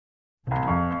As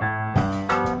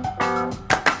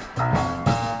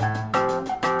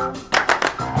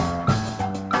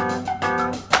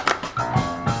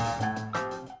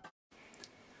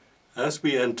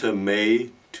we enter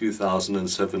May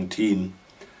 2017,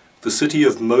 the city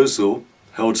of Mosul,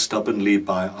 held stubbornly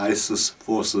by ISIS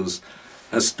forces,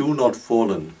 has still not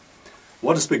fallen.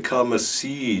 What has become a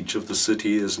siege of the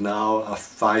city is now a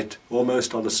fight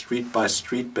almost on a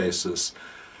street-by-street basis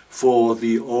for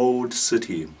the old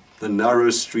city, the narrow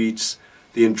streets,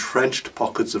 the entrenched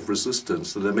pockets of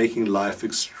resistance that are making life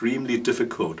extremely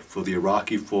difficult for the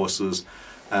Iraqi forces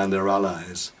and their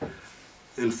allies.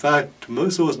 In fact,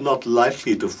 Mosul is not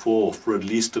likely to fall for at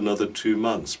least another 2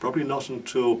 months, probably not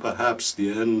until perhaps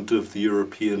the end of the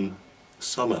European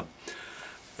summer.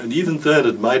 And even then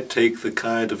it might take the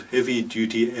kind of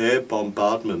heavy-duty air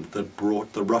bombardment that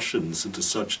brought the Russians into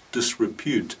such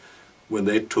disrepute when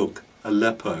they took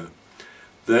Aleppo.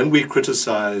 Then we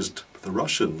criticized the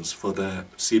Russians for their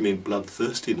seeming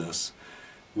bloodthirstiness.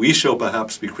 We shall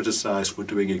perhaps be criticized for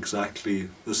doing exactly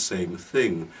the same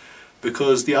thing,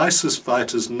 because the ISIS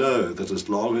fighters know that as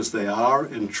long as they are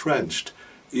entrenched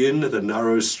in the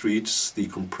narrow streets, the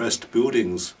compressed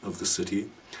buildings of the city,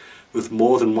 with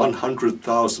more than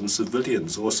 100,000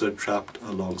 civilians also trapped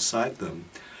alongside them,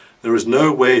 there is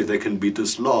no way they can be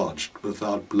dislodged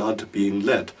without blood being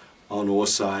let on all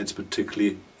sides,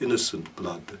 particularly innocent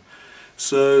blood.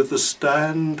 So the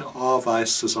stand of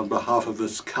ISIS on behalf of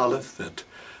its caliphate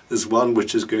is one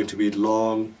which is going to be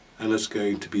long and it's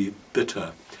going to be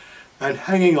bitter. And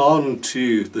hanging on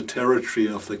to the territory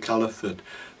of the caliphate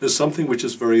is something which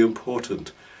is very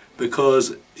important,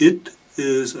 because it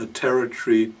is a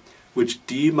territory which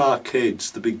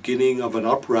demarcates the beginning of an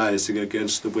uprising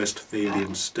against the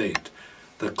Westphalian state.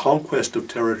 The conquest of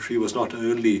territory was not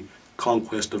only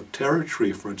conquest of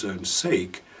territory for its own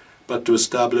sake, but to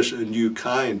establish a new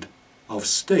kind of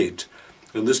state.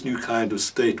 And this new kind of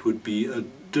state would be a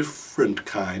different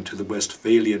kind to the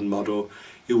Westphalian model.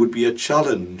 It would be a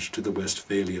challenge to the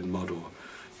Westphalian model.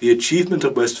 The achievement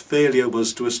of Westphalia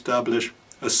was to establish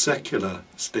a secular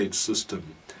state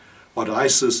system. What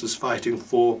ISIS is fighting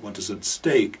for, what is at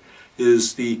stake,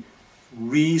 is the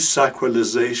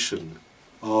re-sacralization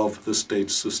of the state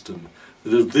system,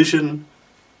 the division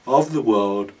of the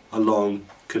world along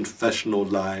confessional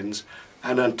lines,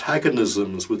 and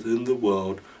antagonisms within the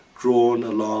world drawn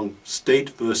along state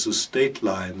versus state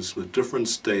lines, with different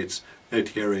states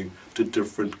adhering to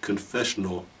different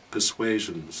confessional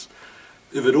persuasions.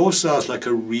 If it all sounds like a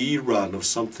rerun of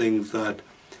something that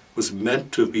was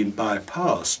meant to have been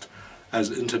bypassed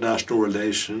as international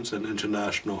relations and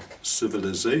international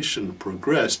civilization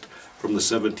progressed from the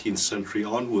 17th century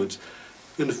onwards,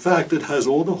 in fact it has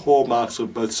all the hallmarks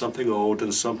of both something old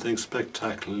and something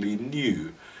spectacularly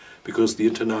new, because the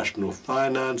international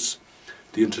finance,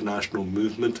 the international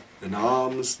movement in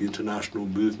arms, the international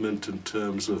movement in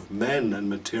terms of men and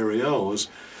materials,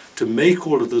 to make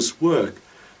all of this work,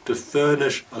 to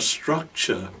furnish a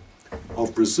structure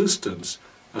of resistance,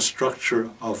 a structure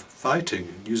of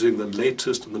fighting using the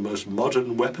latest and the most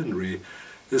modern weaponry,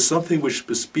 is something which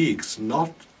bespeaks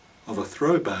not of a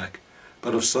throwback,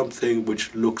 but of something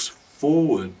which looks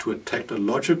forward to a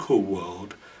technological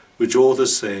world which all the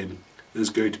same is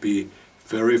going to be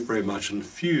very, very much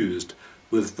infused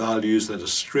with values that are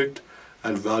strict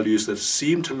and values that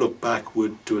seem to look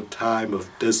backward to a time of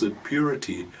desert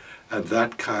purity and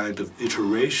that kind of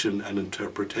iteration and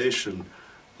interpretation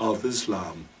of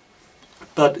Islam.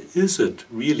 But is it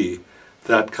really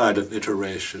that kind of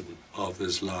iteration of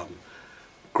Islam?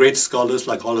 Great scholars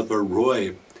like Oliver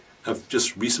Roy have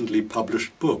just recently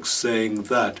published books saying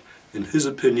that, in his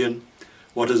opinion,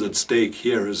 what is at stake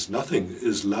here is nothing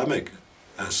Islamic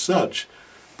as such,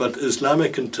 but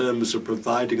Islamic in terms of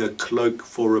providing a cloak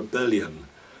for rebellion,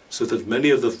 so that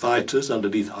many of the fighters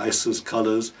underneath ISIS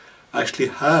colors actually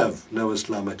have no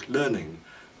Islamic learning.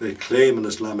 They claim an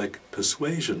Islamic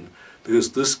persuasion,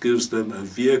 because this gives them a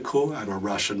vehicle and a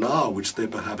rationale which they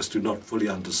perhaps do not fully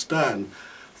understand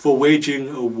for waging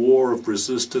a war of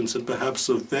resistance and perhaps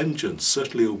of vengeance,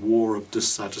 certainly a war of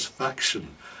dissatisfaction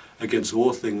against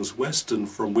all things Western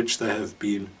from which they have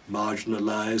been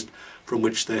marginalized, from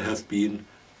which they have been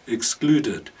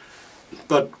excluded.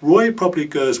 But Roy probably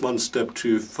goes one step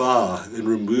too far in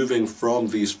removing from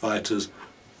these fighters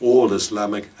all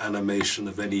Islamic animation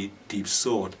of any deep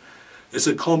sort. It's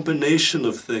a combination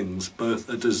of things, both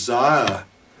a desire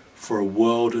for a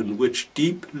world in which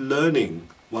deep learning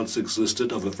once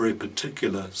existed of a very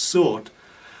particular sort,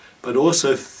 but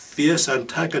also fierce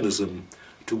antagonism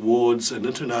towards an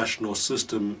international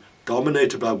system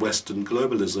dominated by Western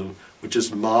globalism, which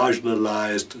has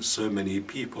marginalized so many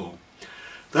people.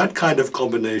 That kind of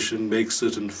combination makes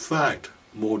it in fact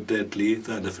more deadly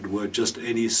than if it were just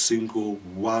any single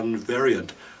one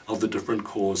variant of the different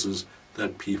causes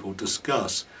that people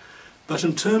discuss. But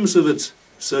in terms of its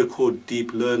so-called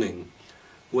deep learning,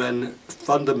 when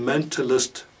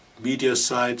fundamentalist media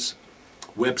sites,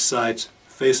 websites,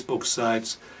 Facebook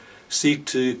sites seek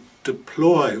to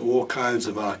deploy all kinds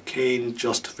of arcane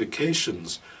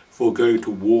justifications for going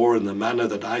to war in the manner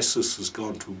that ISIS has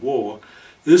gone to war,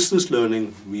 is this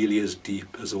learning really as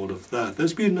deep as all of that?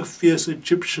 There's been a fierce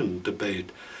Egyptian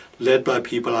debate led by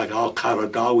people like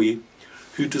al-Qaradawi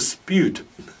who dispute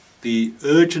the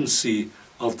urgency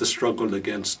of the struggle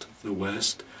against the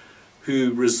West,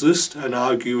 who resist and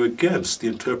argue against the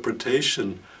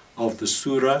interpretation of the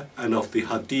surah and of the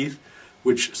hadith,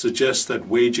 which suggests that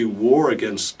waging war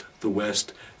against the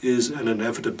West is an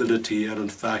inevitability and in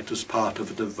fact is part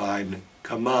of a divine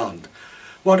command.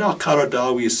 What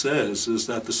al-Qaradawi says is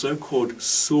that the so-called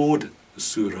sword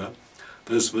surah,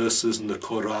 those verses in the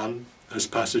Quran, those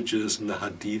passages in the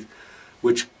hadith,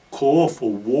 which call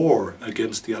for war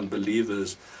against the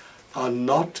unbelievers, are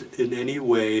not in any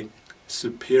way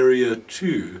superior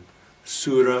to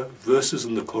surah verses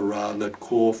in the Quran that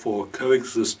call for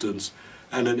coexistence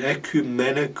and an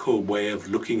ecumenical way of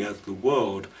looking at the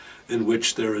world in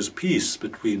which there is peace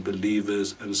between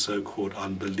believers and so-called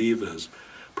unbelievers,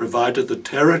 provided the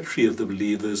territory of the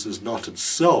believers is not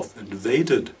itself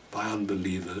invaded by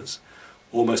unbelievers,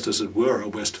 almost as it were a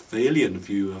Westphalian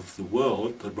view of the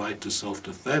world, the right to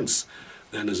self-defense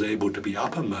then is able to be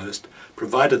uppermost.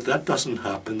 Provided that doesn't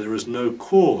happen, there is no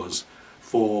cause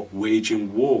for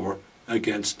waging war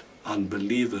against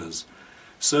unbelievers.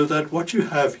 So that what you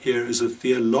have here is a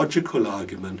theological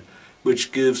argument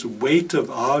which gives weight of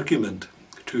argument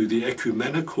to the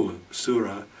ecumenical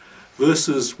surah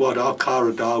versus what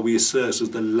al-Qaradawi says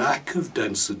is the lack of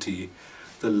density,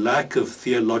 the lack of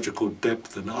theological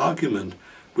depth and argument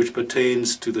which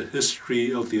pertains to the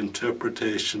history of the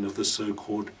interpretation of the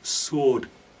so-called sword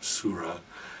surah.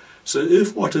 So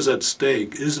if what is at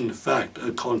stake is in fact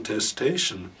a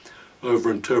contestation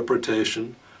over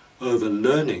interpretation, over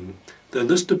learning, then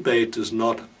this debate is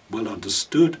not well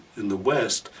understood in the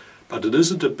West, but it is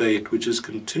a debate which is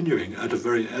continuing at a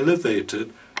very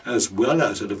elevated as well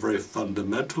as at a very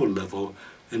fundamental level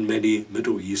in many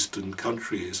Middle Eastern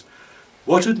countries.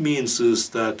 What it means is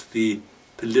that the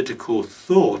political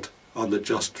thought on the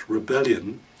just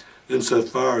rebellion,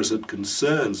 insofar as it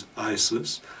concerns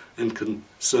ISIS,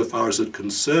 insofar as it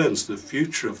concerns the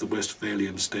future of the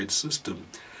Westphalian state system,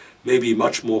 may be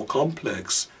much more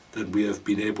complex than we have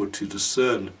been able to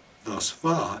discern thus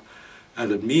far,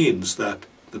 and it means that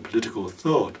the political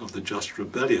thought of the just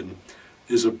rebellion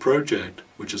is a project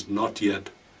which is not yet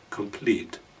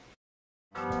complete.